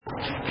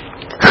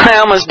I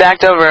almost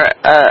backed over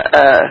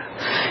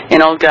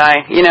an old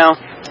guy.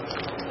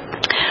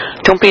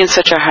 Don't be in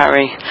such a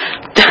hurry.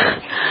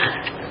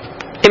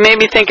 It made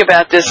me think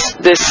about this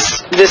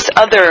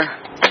other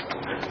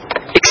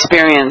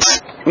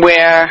experience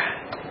where,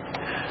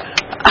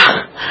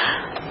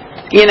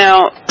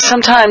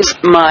 sometimes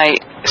my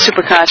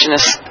super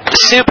consciousness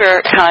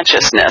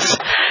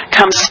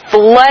comes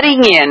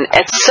flooding in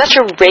at such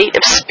a rate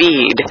of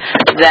speed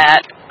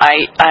that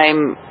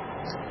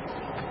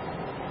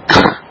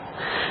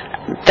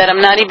I'm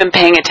not even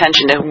paying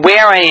attention to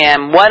where I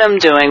am, what I'm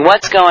doing,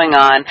 what's going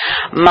on.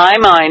 My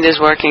mind is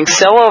working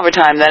so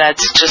overtime that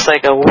it's just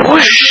like a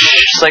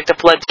whoosh, it's like the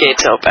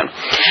floodgates open.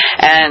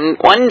 And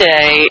one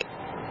day,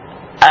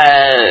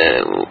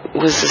 it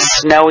was a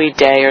snowy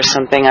day or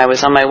something. I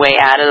was on my way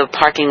out of the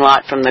parking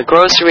lot from the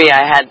grocery.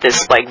 I had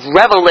this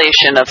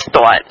revelation of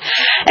thought,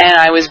 and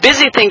I was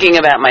busy thinking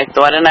about my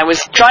thought, and I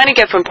was trying to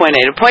get from point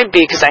A to point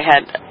B because I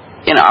had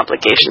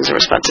obligations and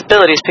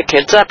responsibilities, pick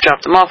kids up,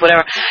 drop them off,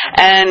 whatever.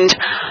 And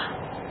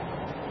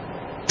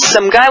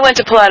some guy went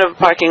to pull out of a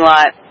parking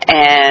lot,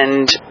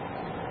 and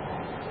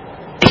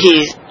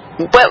he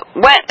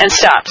went and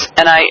stopped,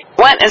 and I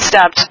went and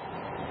stopped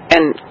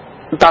and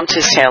bumped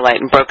his taillight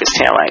and broke his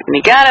taillight. And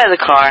he got out of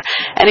the car,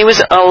 and he was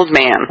an old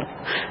man.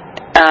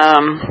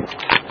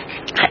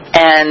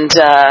 And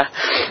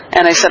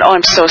I said, "Oh,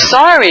 I'm so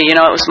sorry. It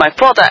was my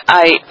fault.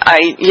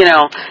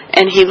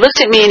 And he looked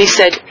at me and he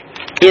said,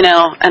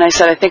 and I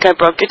said, "I think I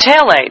broke your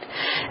taillight."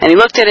 And he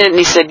looked at it and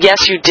he said,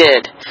 "Yes, you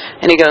did."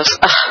 And he goes,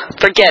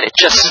 "Forget it.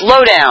 Just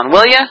slow down,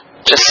 will you?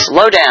 Just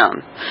slow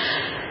down."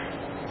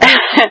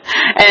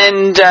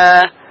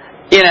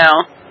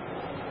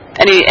 And,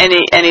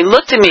 and he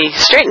looked at me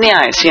straight in the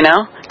eyes,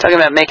 talking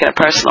about making it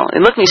personal. He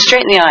looked me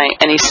straight in the eye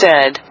and he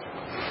said,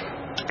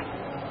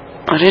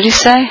 what did he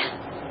say?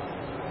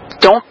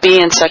 "Don't be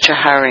in such a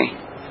hurry.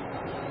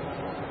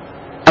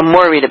 I'm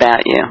worried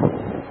about you."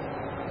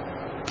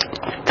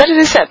 That's what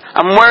he said.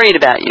 "I'm worried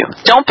about you.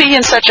 Don't be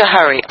in such a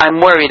hurry.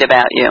 I'm worried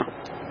about you."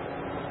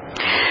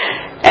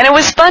 And it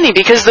was funny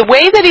because the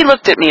way that he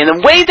looked at me and the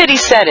way that he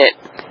said it,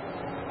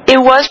 it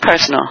was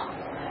personal.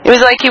 It was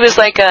like he was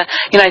like I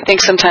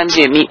think sometimes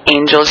you meet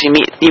angels, you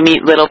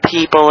meet little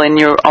people, and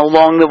you're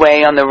along the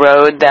way on the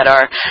road that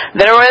are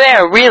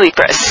there really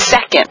for a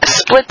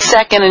split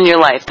second in your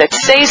life that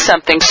say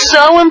something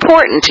so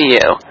important to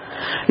you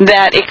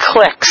that it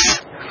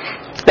clicks,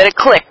 that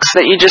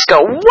you just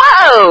go,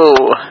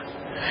 "Whoa!"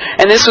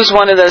 And this was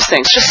one of those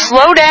things. Just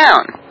slow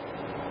down.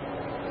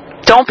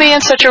 Don't be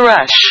in such a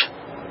rush.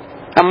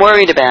 I'm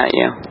worried about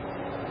you.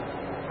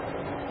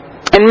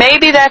 And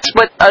maybe that's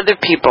what other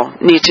people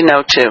need to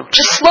know too.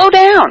 Just slow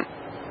down.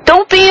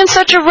 Don't be in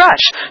such a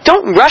rush.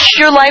 Don't rush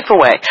your life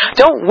away.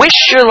 Don't wish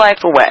your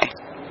life away.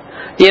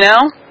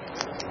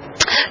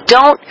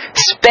 Don't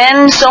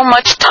spend so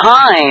much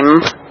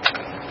time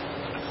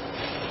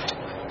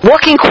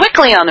walking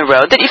quickly on the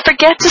road that you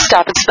forget to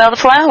stop and smell the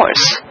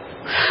flowers.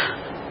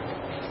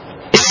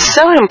 It's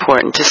so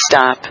important to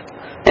stop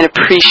and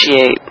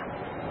appreciate.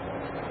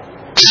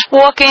 Just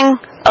walking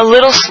a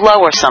little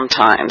slower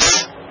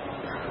sometimes.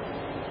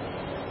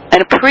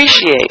 And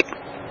appreciate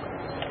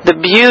the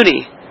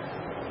beauty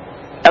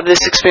of this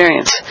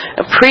experience.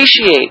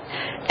 Appreciate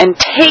and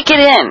take it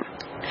in.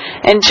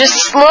 And just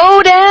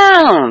slow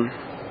down.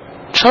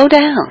 Slow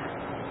down.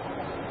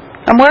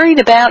 I'm worried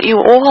about you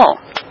all.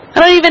 I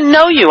don't even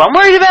know you. I'm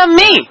worried about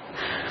me.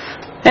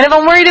 And if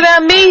I'm worried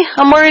about me,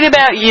 I'm worried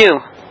about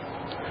you.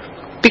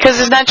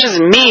 Because it's not just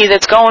me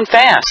that's going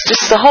fast.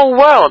 It's the whole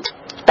world.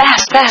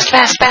 Fast.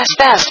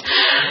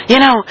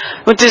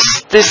 With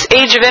this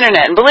age of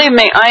internet. And believe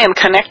me, I am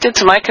connected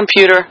to my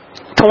computer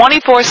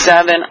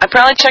 24/7. I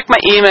probably check my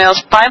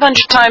emails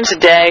 500 times a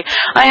day.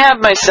 I have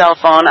my cell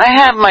phone. I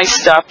have my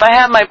stuff. I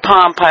have my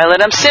Palm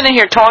Pilot. I'm sitting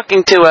here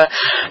talking to a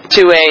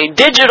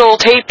digital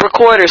tape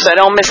recorder so I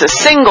don't miss a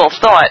single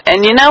thought.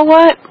 And you know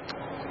what?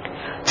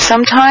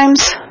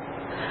 Sometimes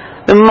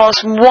the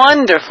most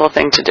wonderful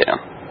thing to do.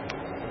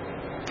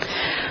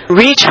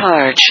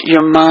 Recharge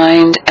your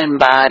mind and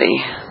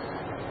body.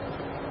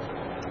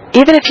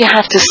 Even if you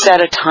have to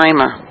set a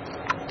timer.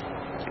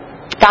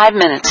 5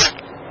 minutes.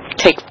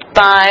 Take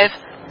 5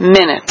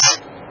 minutes.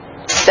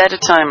 Set a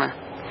timer.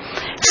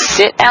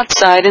 Sit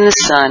outside in the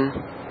sun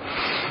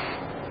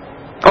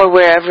or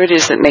wherever it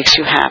is that makes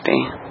you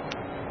happy.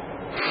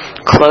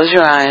 Close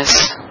your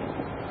eyes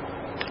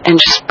and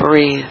just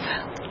breathe.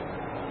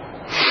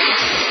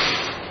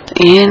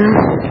 In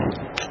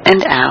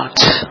and out.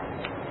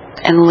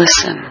 And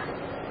listen.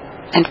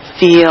 And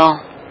feel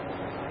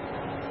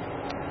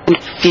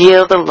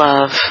the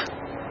love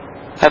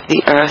of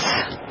the earth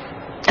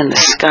and the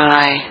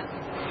sky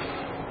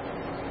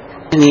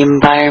and the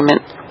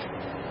environment.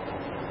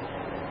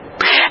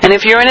 And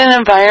if you're in an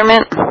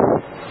environment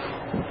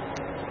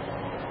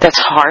that's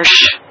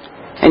harsh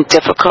and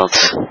difficult,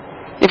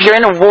 if you're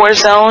in a war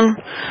zone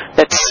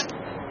that's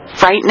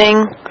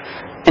frightening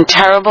and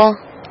terrible,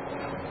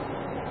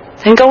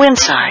 then go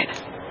inside.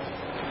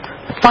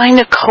 Find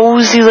a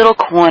cozy little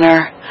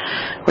corner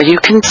where you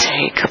can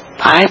take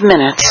 5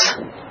 minutes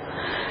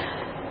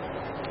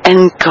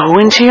and go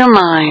into your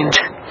mind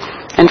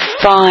and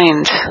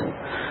find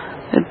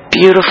a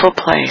beautiful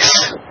place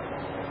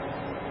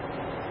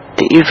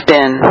that you've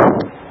been.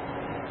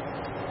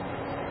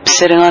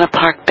 Sitting on a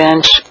park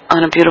bench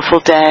on a beautiful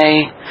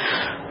day,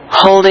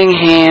 holding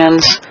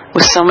hands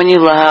with someone you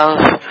love,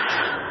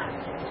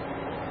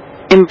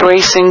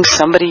 embracing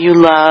somebody you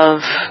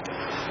love,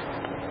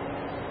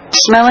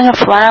 smelling a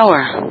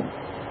flower,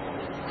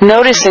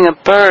 noticing a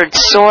bird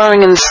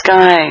soaring in the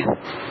sky.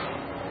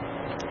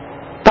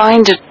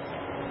 Find a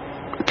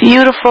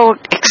beautiful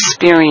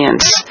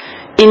experience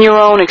in your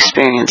own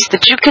experience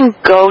that you can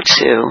go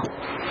to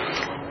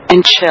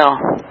and chill,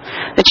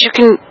 that you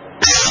can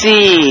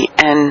see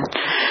and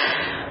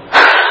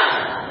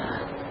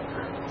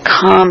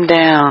calm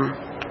down.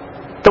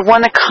 The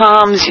one that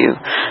calms you,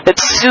 that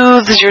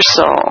soothes your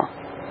soul.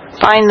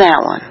 Find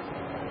that one.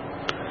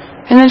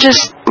 And then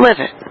just live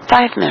it.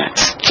 5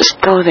 minutes. Just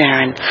go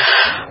there and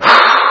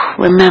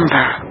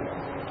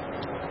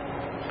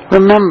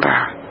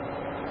remember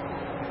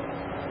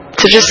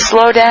to just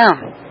slow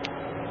down.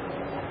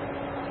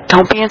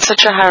 Don't be in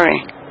such a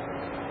hurry.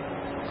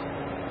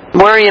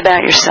 Worry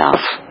about yourself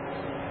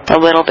a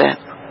little bit.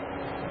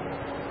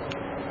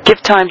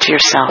 Give time to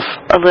yourself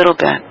a little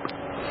bit.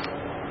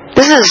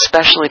 This is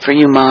especially for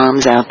you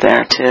moms out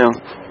there too.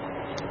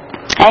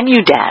 And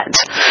you dads.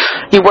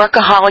 You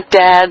workaholic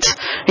dads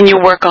and you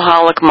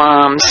workaholic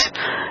moms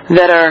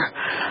that are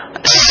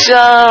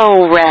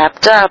so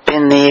wrapped up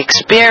in the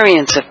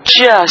experience of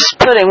just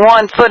putting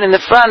one foot in the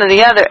front of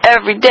the other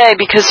every day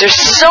because there's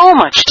so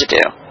much to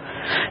do.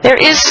 There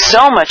is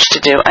so much to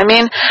do. I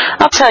mean,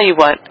 I'll tell you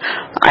what.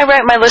 I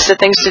write my list of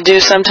things to do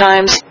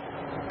sometimes.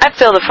 I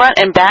fill the front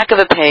and back of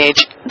a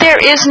page. There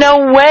is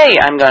no way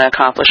I'm going to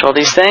accomplish all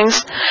these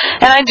things.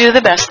 And I do the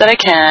best that I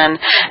can,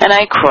 and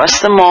I cross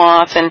them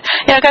off. And,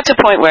 I got to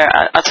a point where,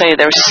 I'll tell you,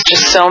 there was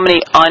just so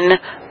many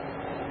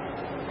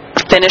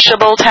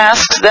unfinishable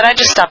tasks that I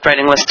just stopped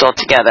writing lists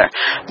altogether.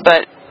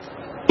 But,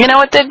 you know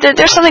what,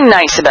 there's something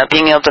nice about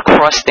being able to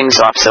cross things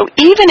off. So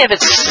even if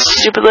it's a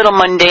stupid little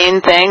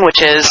mundane thing,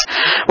 which is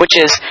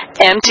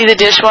empty the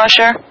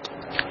dishwasher,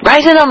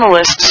 write it on the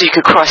list so you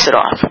could cross it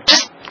off.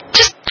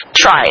 Just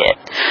try it.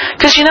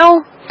 Because,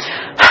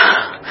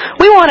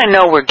 we want to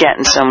know we're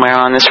getting somewhere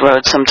on this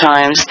road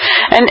sometimes.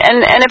 And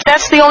if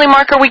that's the only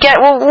marker we get,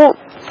 well,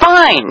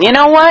 fine. You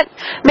know what?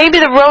 Maybe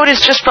the road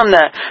is just from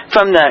the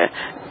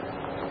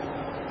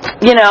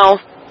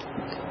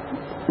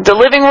the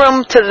living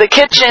room to the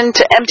kitchen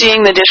to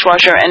emptying the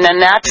dishwasher, and then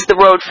that's the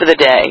road for the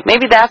day.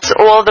 Maybe that's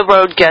all the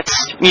road gets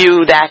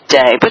you that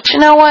day. But you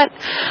know what?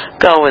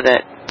 Go with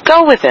it.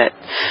 Go with it.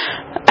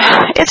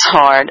 It's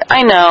hard.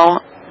 I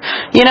know.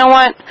 You know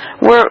what?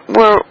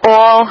 We're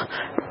all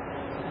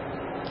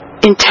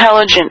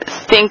intelligent,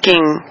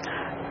 thinking,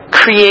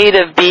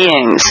 creative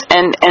beings,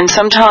 and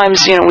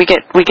sometimes we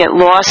get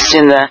lost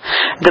in the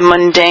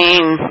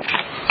mundane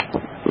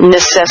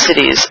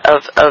necessities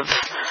of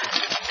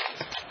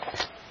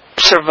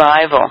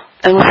survival,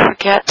 and we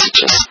forget to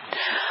just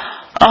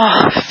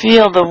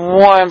feel the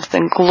warmth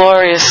and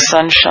glorious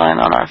sunshine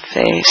on our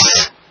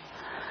face.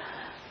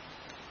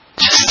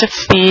 Just to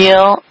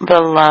feel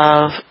the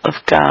love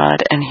of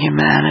God and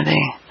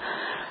humanity.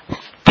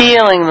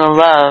 Feeling the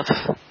love.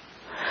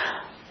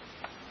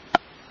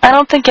 I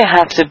don't think you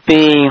have to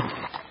be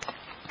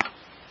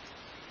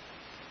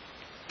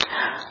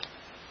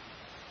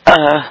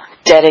a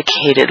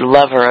dedicated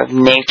lover of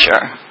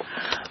nature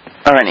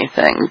or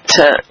anything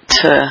to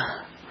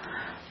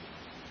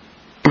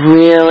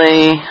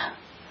really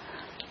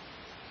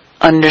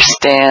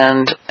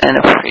understand and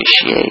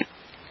appreciate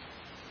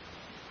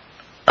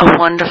a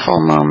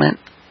wonderful moment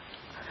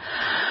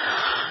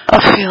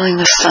of feeling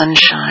the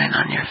sunshine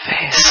on your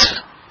face,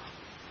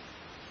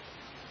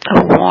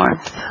 the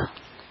warmth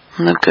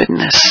and the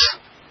goodness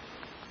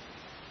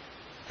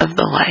of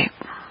the light.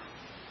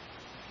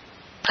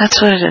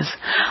 That's what it is.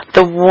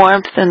 The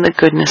warmth and the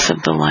goodness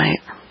of the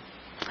light.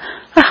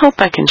 I hope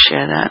I can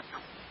share that.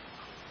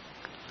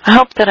 I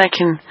hope that I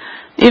can,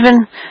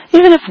 even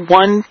if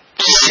one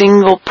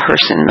single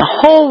person in the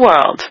whole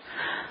world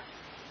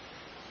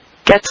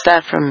gets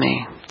that from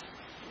me,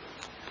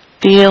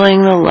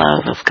 feeling the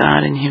love of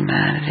God and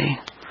humanity,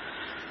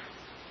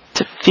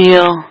 to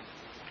feel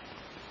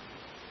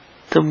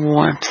the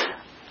warmth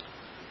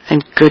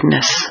and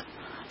goodness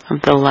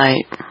of the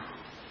light,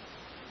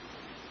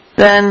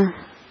 then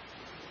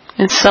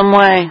in some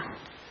way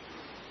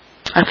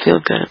I feel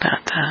good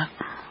about that.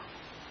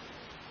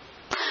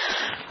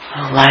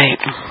 Light.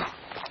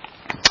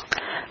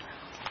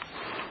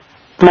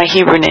 My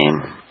Hebrew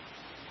name,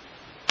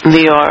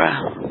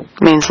 Leora,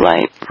 means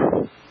light.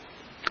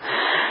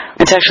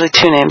 It's actually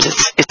 2 names.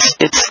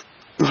 It's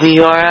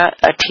Leora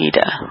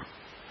Atida,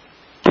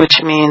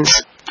 which means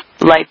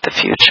light the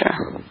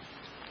future.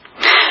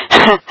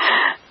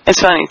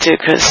 It's funny too,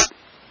 because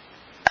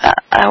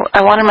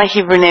I wanted my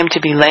Hebrew name to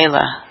be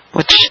Layla,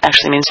 which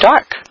actually means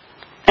dark.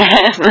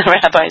 And the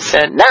rabbi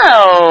said,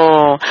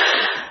 "No,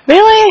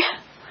 really?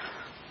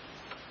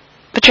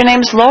 But your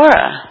name's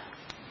Laura."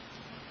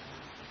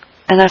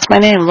 And that's my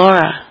name,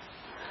 Laura.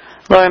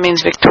 Laura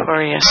means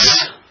victorious.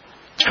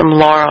 It's from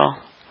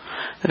Laurel,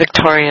 the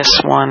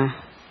victorious one.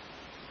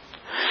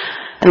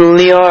 And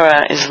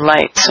Leora is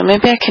light, so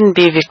maybe I can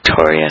be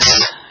victorious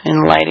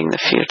in lighting the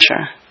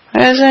future.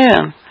 As I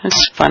am.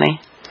 It's funny.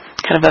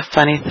 Kind of a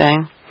funny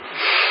thing.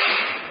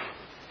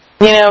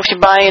 You know, if you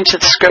buy into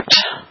the script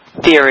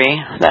theory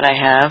that I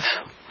have,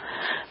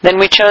 then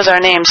we chose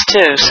our names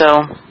too.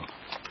 So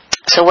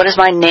what does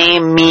my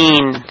name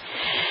mean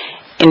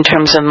in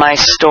terms of my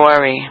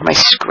story, my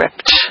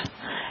script?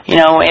 You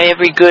know,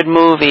 every good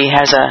movie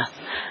has a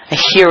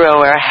hero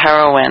or a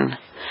heroine,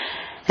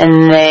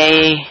 and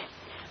they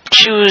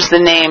choose the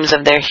names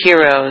of their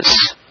heroes.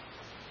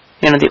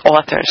 You know, the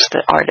authors,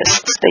 the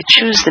artists, they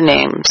choose the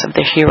names of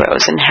their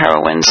heroes and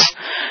heroines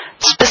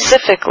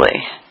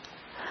specifically,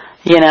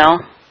 you know,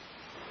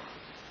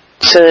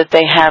 so that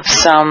they have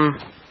some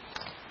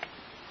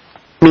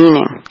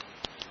meaning.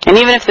 And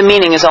even if the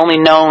meaning is only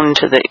known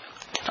to the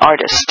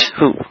artist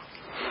who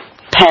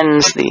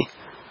pens the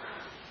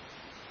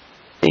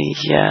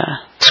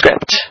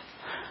script,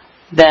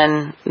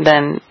 then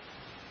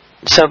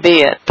so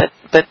be it. But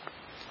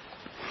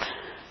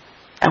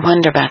I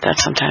wonder about that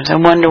sometimes. I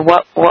wonder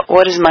what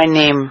is my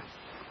name?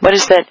 What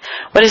is that?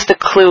 What is the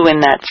clue in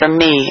that for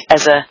me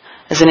as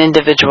an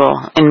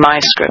individual in my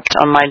script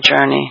on my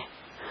journey?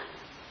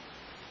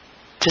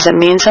 Does it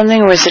mean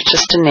something, or is it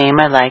just a name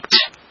I liked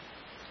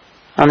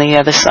on the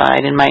other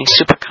side in my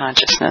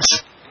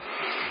superconsciousness?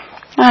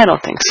 I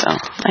don't think so.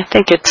 I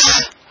think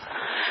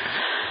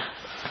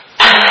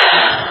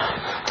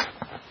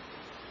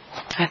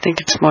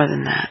it's more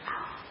than that.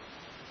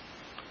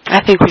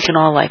 I think we can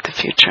all light the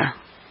future.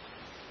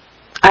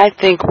 I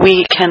think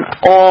we can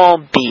all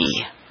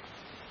be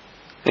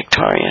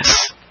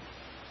victorious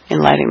in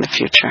lighting the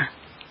future.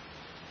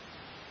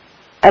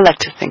 I like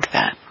to think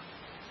that.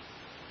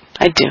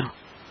 I do.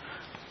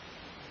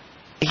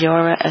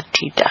 Leora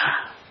Atida.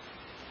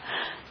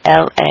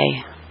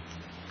 L.A.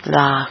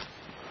 La.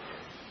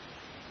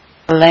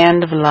 The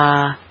land of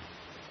La.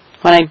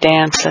 When I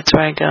dance, that's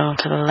where I go,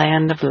 to the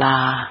land of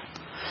La.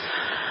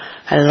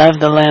 I love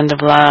the land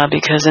of La,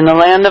 because in the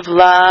land of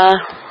La,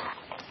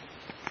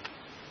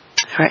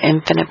 there are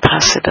infinite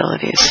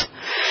possibilities.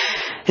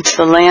 It's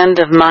the land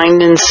of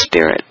mind and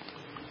spirit.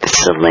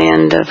 It's the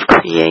land of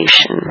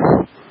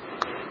creation.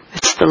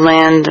 It's the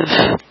land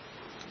of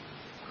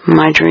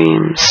my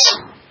dreams.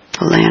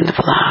 The land of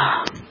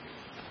La.